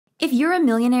If you're a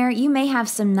millionaire, you may have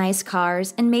some nice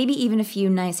cars and maybe even a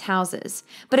few nice houses.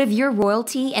 But if you're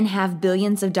royalty and have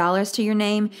billions of dollars to your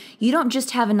name, you don't just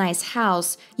have a nice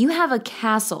house, you have a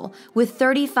castle with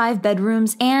 35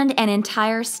 bedrooms and an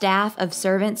entire staff of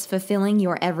servants fulfilling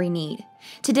your every need.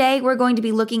 Today, we're going to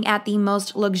be looking at the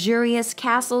most luxurious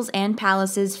castles and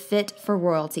palaces fit for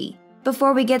royalty.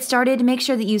 Before we get started, make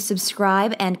sure that you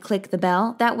subscribe and click the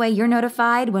bell. That way you're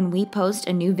notified when we post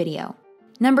a new video.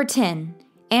 Number 10.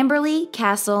 Amberley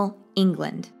Castle,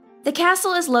 England. The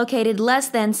castle is located less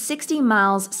than 60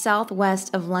 miles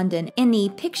southwest of London in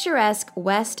the picturesque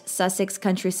West Sussex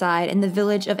countryside in the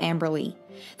village of Amberley.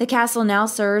 The castle now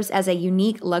serves as a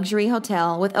unique luxury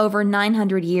hotel with over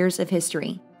 900 years of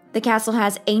history. The castle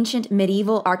has ancient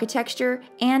medieval architecture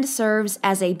and serves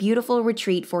as a beautiful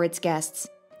retreat for its guests.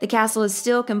 The castle is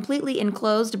still completely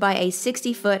enclosed by a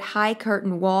 60-foot high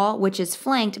curtain wall, which is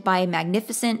flanked by a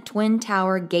magnificent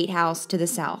twin-tower gatehouse to the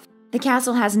south. The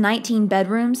castle has 19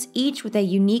 bedrooms, each with a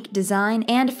unique design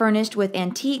and furnished with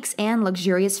antiques and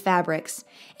luxurious fabrics.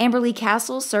 Amberley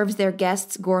Castle serves their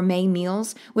guests gourmet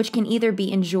meals, which can either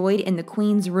be enjoyed in the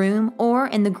Queen's Room or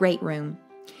in the Great Room.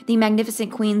 The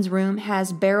magnificent Queen's Room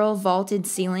has barrel-vaulted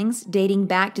ceilings dating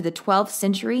back to the 12th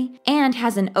century and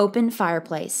has an open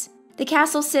fireplace. The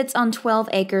castle sits on 12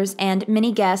 acres, and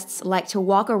many guests like to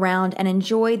walk around and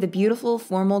enjoy the beautiful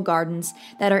formal gardens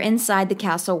that are inside the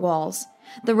castle walls.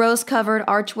 The rose-covered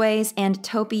archways and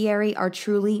topiary are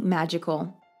truly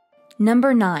magical.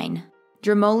 Number 9.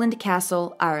 Dromoland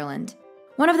Castle, Ireland.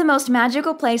 One of the most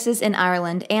magical places in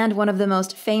Ireland and one of the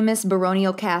most famous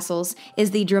baronial castles is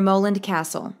the Dromoland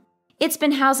Castle. It's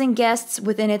been housing guests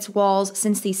within its walls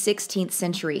since the 16th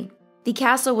century. The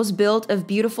castle was built of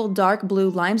beautiful dark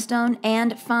blue limestone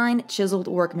and fine chiseled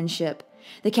workmanship.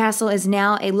 The castle is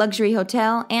now a luxury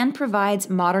hotel and provides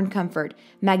modern comfort,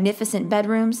 magnificent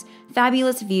bedrooms,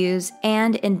 fabulous views,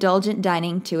 and indulgent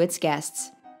dining to its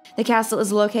guests. The castle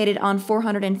is located on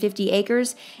 450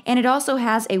 acres, and it also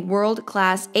has a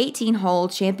world-class 18-hole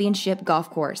championship golf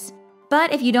course.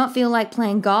 But if you don't feel like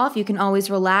playing golf, you can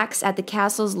always relax at the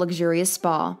castle's luxurious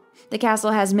spa. The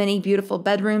castle has many beautiful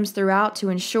bedrooms throughout to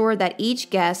ensure that each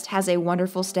guest has a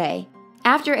wonderful stay.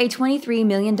 After a $23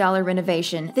 million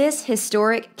renovation, this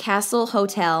historic castle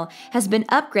hotel has been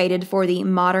upgraded for the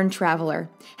modern traveler.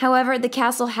 However, the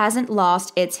castle hasn't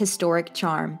lost its historic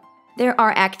charm. There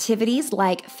are activities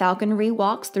like falconry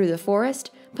walks through the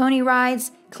forest, pony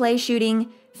rides, clay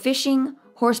shooting, fishing,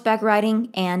 horseback riding,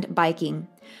 and biking.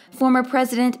 Former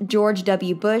President George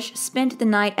W. Bush spent the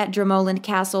night at Dromoland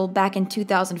Castle back in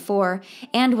 2004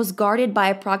 and was guarded by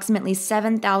approximately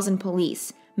 7,000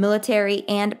 police, military,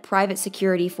 and private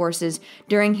security forces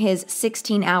during his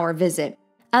 16-hour visit.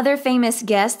 Other famous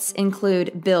guests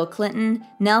include Bill Clinton,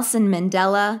 Nelson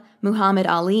Mandela, Muhammad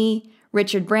Ali,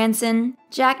 Richard Branson,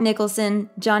 Jack Nicholson,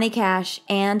 Johnny Cash,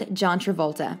 and John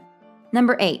Travolta.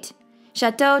 Number 8.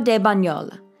 Château de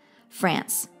Bagnols,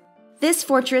 France. This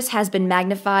fortress has been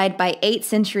magnified by 8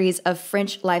 centuries of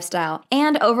French lifestyle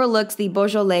and overlooks the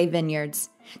Beaujolais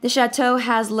vineyards. The chateau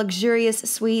has luxurious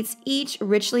suites, each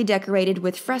richly decorated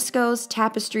with frescoes,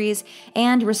 tapestries,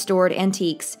 and restored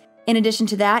antiques. In addition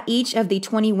to that, each of the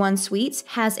 21 suites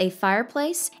has a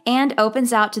fireplace and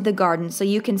opens out to the garden so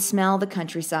you can smell the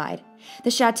countryside. The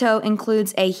chateau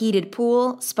includes a heated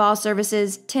pool, spa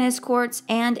services, tennis courts,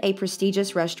 and a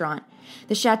prestigious restaurant.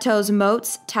 The chateau's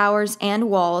moats, towers, and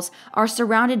walls are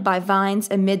surrounded by vines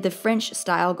amid the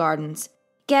French-style gardens.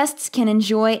 Guests can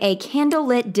enjoy a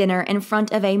candlelit dinner in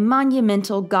front of a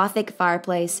monumental Gothic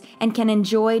fireplace and can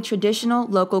enjoy traditional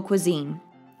local cuisine.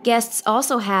 Guests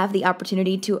also have the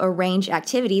opportunity to arrange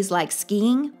activities like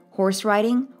skiing, horse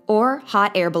riding, or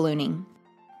hot air ballooning.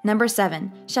 Number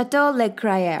 7. Château Le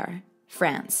Crayère,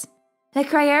 France. Le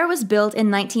Crayère was built in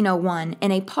 1901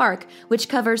 in a park which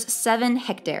covers 7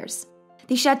 hectares.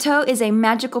 The chateau is a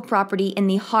magical property in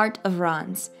the heart of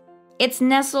Reims. It's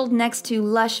nestled next to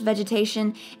lush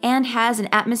vegetation and has an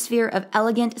atmosphere of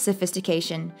elegant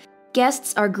sophistication.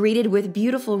 Guests are greeted with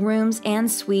beautiful rooms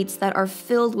and suites that are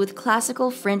filled with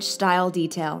classical French-style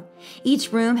detail.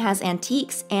 Each room has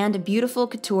antiques and beautiful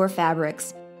couture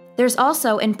fabrics. There's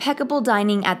also impeccable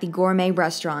dining at the gourmet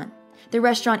restaurant. The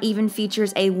restaurant even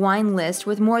features a wine list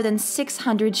with more than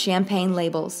 600 champagne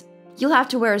labels. You'll have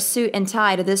to wear a suit and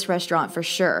tie to this restaurant for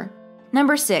sure.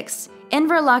 Number 6.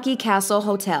 Inverloch Castle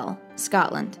Hotel,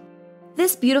 Scotland.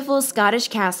 This beautiful Scottish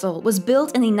castle was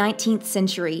built in the 19th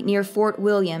century near Fort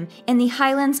William in the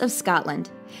Highlands of Scotland.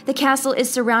 The castle is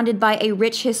surrounded by a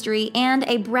rich history and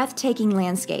a breathtaking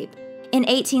landscape. In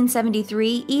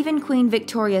 1873, even Queen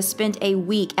Victoria spent a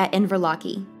week at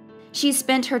Inverloch. She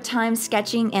spent her time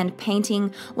sketching and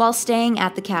painting while staying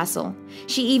at the castle.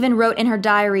 She even wrote in her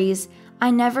diaries,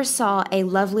 "I never saw a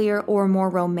lovelier or more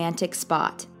romantic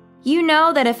spot." You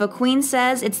know that if a queen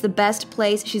says it's the best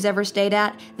place she's ever stayed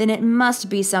at, then it must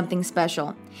be something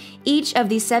special. Each of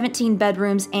these 17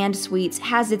 bedrooms and suites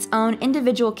has its own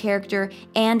individual character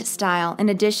and style in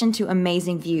addition to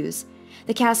amazing views.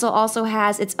 The castle also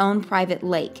has its own private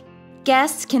lake.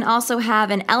 Guests can also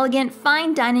have an elegant,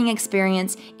 fine dining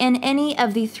experience in any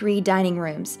of the 3 dining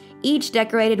rooms, each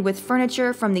decorated with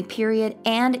furniture from the period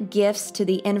and gifts to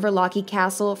the Inverloch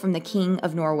Castle from the King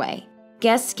of Norway.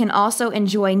 Guests can also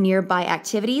enjoy nearby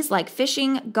activities like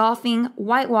fishing, golfing,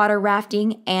 whitewater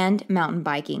rafting, and mountain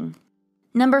biking.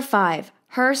 Number 5.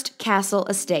 Hearst Castle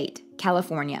Estate,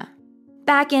 California.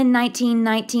 Back in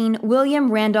 1919,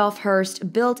 William Randolph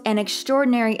Hearst built an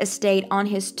extraordinary estate on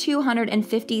his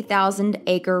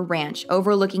 250,000-acre ranch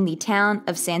overlooking the town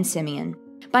of San Simeon.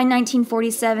 By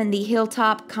 1947, the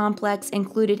hilltop complex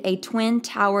included a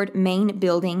twin-towered main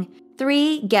building,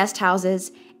 3 guest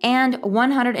houses, and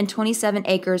 127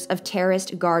 acres of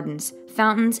terraced gardens,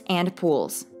 fountains, and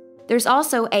pools. There's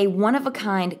also a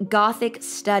one-of-a-kind Gothic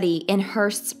study in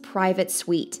Hearst's private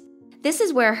suite. This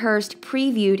is where Hearst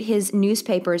previewed his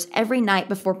newspapers every night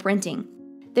before printing.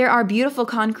 There are beautiful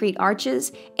concrete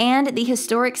arches, and the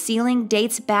historic ceiling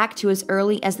dates back to as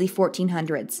early as the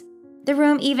 1400s. The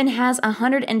room even has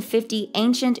 150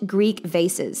 ancient Greek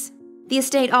vases. The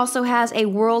estate also has a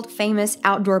world-famous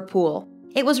outdoor pool.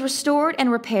 It was restored and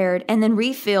repaired and then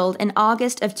refilled in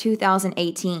August of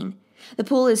 2018. The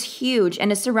pool is huge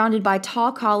and is surrounded by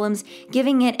tall columns,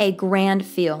 giving it a grand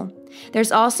feel.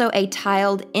 There's also a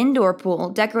tiled indoor pool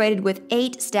decorated with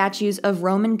 8 statues of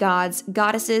Roman gods,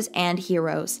 goddesses, and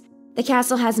heroes. The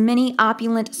castle has many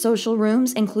opulent social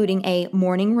rooms, including a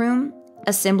morning room,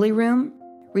 assembly room,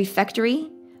 refectory,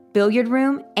 billiard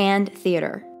room, and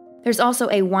theater. There's also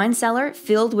a wine cellar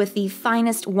filled with the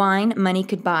finest wine money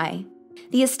could buy.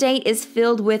 The estate is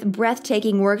filled with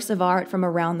breathtaking works of art from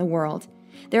around the world.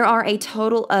 There are a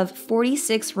total of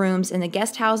 46 rooms in the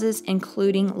guest houses,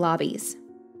 including lobbies.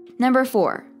 Number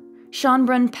 4.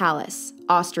 Schonbrunn Palace,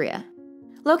 Austria.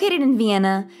 Located in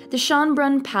Vienna, the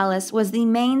Schonbrunn Palace was the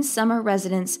main summer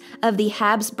residence of the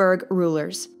Habsburg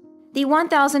rulers. The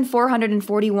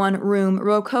 1,441-room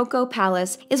Rococo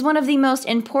Palace is one of the most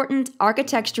important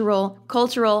architectural,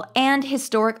 cultural, and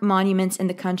historic monuments in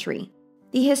the country.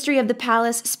 The history of the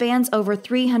palace spans over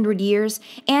 300 years,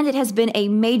 and it has been a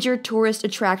major tourist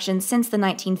attraction since the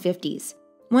 1950s.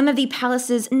 One of the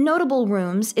palace's notable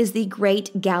rooms is the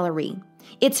Great Gallery.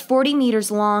 It's 40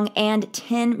 meters long and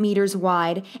 10 meters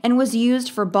wide, and was used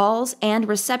for balls and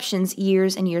receptions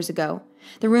years and years ago.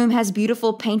 The room has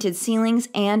beautiful painted ceilings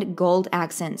and gold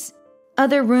accents.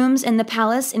 Other rooms in the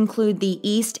palace include the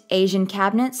East Asian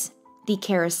cabinets, the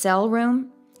Carousel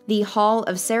Room, the Hall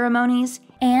of Ceremonies,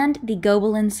 and the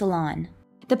Gobelin Salon.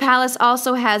 The palace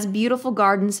also has beautiful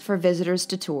gardens for visitors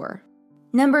to tour.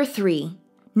 Number 3.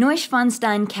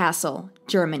 Neuschwanstein Castle,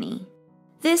 Germany.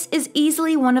 This is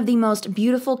easily one of the most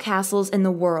beautiful castles in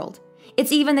the world.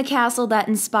 It's even the castle that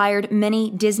inspired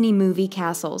many Disney movie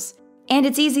castles. And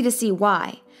it's easy to see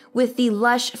why. With the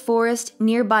lush forest,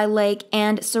 nearby lake,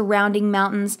 and surrounding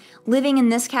mountains, living in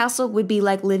this castle would be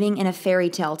like living in a fairy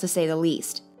tale, to say the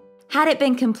least. Had it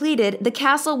been completed, the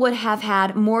castle would have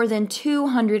had more than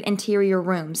 200 interior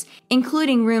rooms,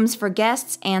 including rooms for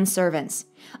guests and servants.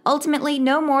 Ultimately,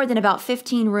 no more than about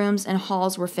 15 rooms and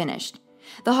halls were finished.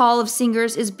 The Hall of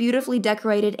Singers is beautifully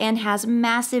decorated and has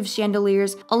massive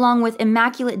chandeliers along with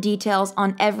immaculate details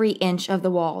on every inch of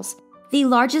the walls. The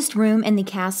largest room in the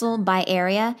castle by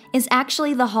area is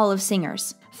actually the Hall of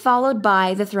Singers, followed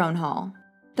by the Throne Hall.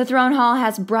 The Throne Hall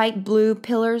has bright blue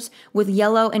pillars with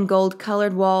yellow and gold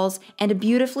colored walls and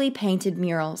beautifully painted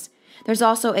murals. There's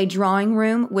also a drawing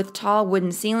room with tall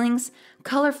wooden ceilings,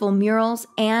 colorful murals,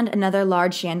 and another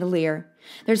large chandelier.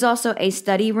 There's also a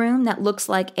study room that looks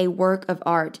like a work of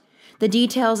art. The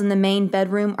details in the main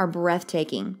bedroom are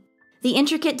breathtaking. The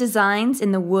intricate designs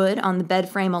in the wood on the bed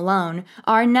frame alone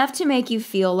are enough to make you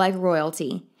feel like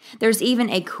royalty. There's even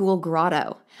a cool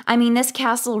grotto. I mean, this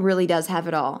castle really does have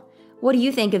it all. What do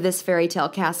you think of this fairy tale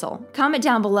castle? Comment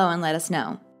down below and let us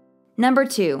know. Number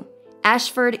 2.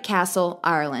 Ashford Castle,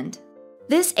 Ireland.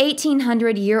 This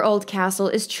 1800-year-old castle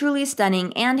is truly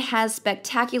stunning and has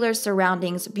spectacular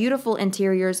surroundings, beautiful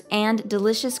interiors, and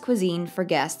delicious cuisine for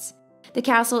guests. The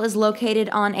castle is located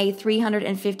on a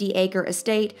 350-acre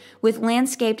estate with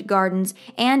landscaped gardens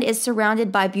and is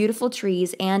surrounded by beautiful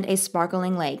trees and a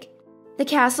sparkling lake. The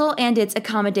castle and its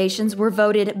accommodations were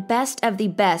voted best of the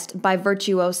best by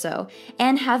Virtuoso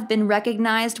and have been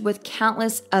recognized with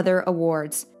countless other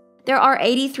awards. There are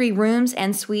 83 rooms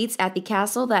and suites at the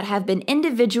castle that have been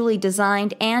individually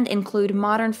designed and include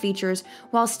modern features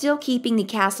while still keeping the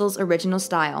castle's original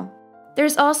style.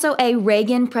 There's also a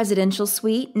Reagan Presidential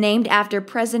Suite named after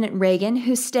President Reagan,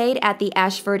 who stayed at the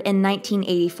Ashford in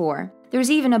 1984.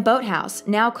 There's even a boathouse,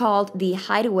 now called the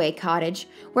Hideaway Cottage,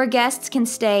 where guests can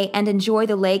stay and enjoy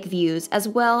the lake views as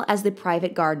well as the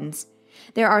private gardens.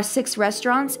 There are 6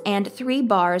 restaurants and 3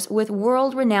 bars with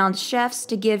world-renowned chefs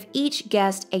to give each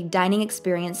guest a dining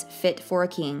experience fit for a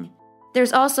king.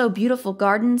 There's also beautiful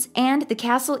gardens, and the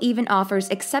castle even offers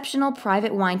exceptional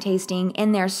private wine tasting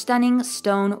in their stunning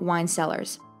stone wine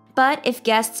cellars. But if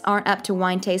guests aren't up to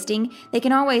wine tasting, they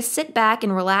can always sit back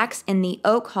and relax in the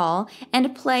Oak Hall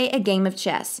and play a game of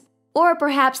chess. Or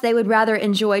perhaps they would rather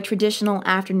enjoy traditional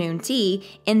afternoon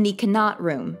tea in the Connaught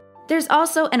Room. There's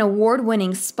also an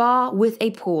award-winning spa with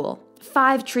a pool,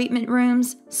 5 treatment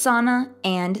rooms, sauna,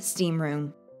 and steam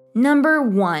room. Number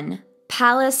 1.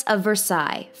 Palace of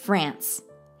Versailles, France.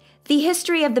 The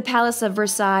history of the Palace of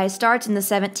Versailles starts in the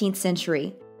 17th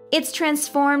century. It's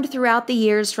transformed throughout the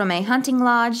years from a hunting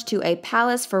lodge to a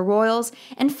palace for royals,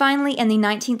 and finally in the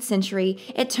 19th century,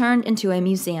 it turned into a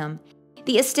museum.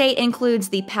 The estate includes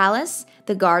the palace,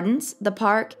 the gardens, the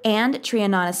park, and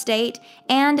Trianon Estate,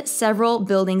 and several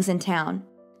buildings in town.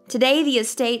 Today, the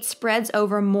estate spreads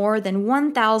over more than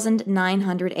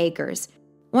 1,900 acres.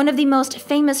 One of the most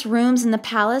famous rooms in the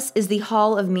palace is the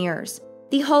Hall of Mirrors.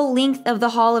 The whole length of the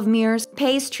Hall of Mirrors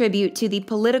pays tribute to the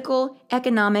political,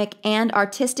 economic, and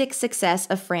artistic success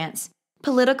of France.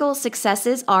 Political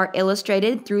successes are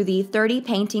illustrated through the 30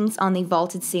 paintings on the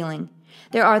vaulted ceiling.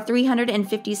 There are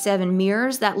 357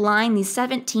 mirrors that line the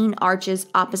 17 arches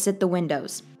opposite the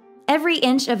windows. Every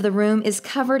inch of the room is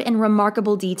covered in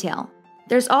remarkable detail.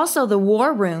 There's also the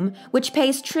War Room, which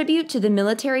pays tribute to the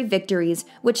military victories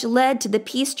which led to the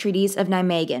peace treaties of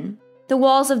Nijmegen. The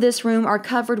walls of this room are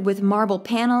covered with marble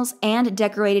panels and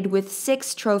decorated with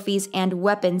 6 trophies and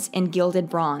weapons in gilded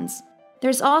bronze.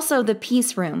 There's also the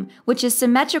Peace Room, which is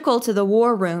symmetrical to the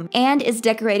War Room and is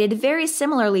decorated very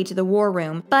similarly to the War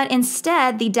Room, but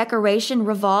instead the decoration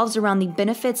revolves around the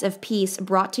benefits of peace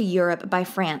brought to Europe by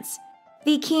France.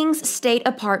 The King's State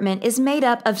Apartment is made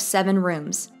up of 7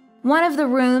 rooms. One of the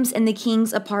rooms in the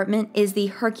King's apartment is the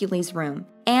Hercules Room,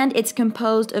 and it's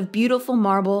composed of beautiful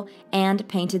marble and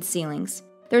painted ceilings.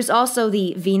 There's also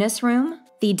the Venus Room,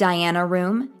 the Diana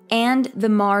Room, and the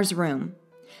Mars Room.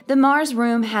 The Mars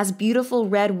Room has beautiful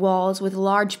red walls with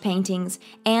large paintings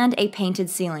and a painted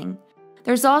ceiling.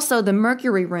 There's also the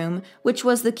Mercury Room, which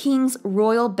was the king's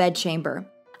royal bedchamber.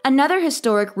 Another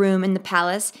historic room in the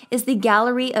palace is the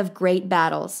Gallery of Great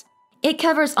Battles. It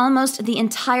covers almost the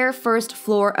entire first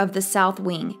floor of the south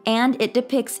wing, and it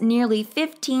depicts nearly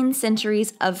 15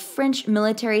 centuries of French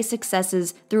military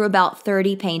successes through about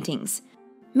 30 paintings.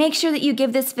 Make sure that you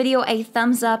give this video a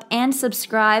thumbs up and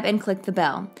subscribe and click the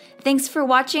bell. Thanks for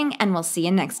watching, and we'll see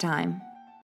you next time.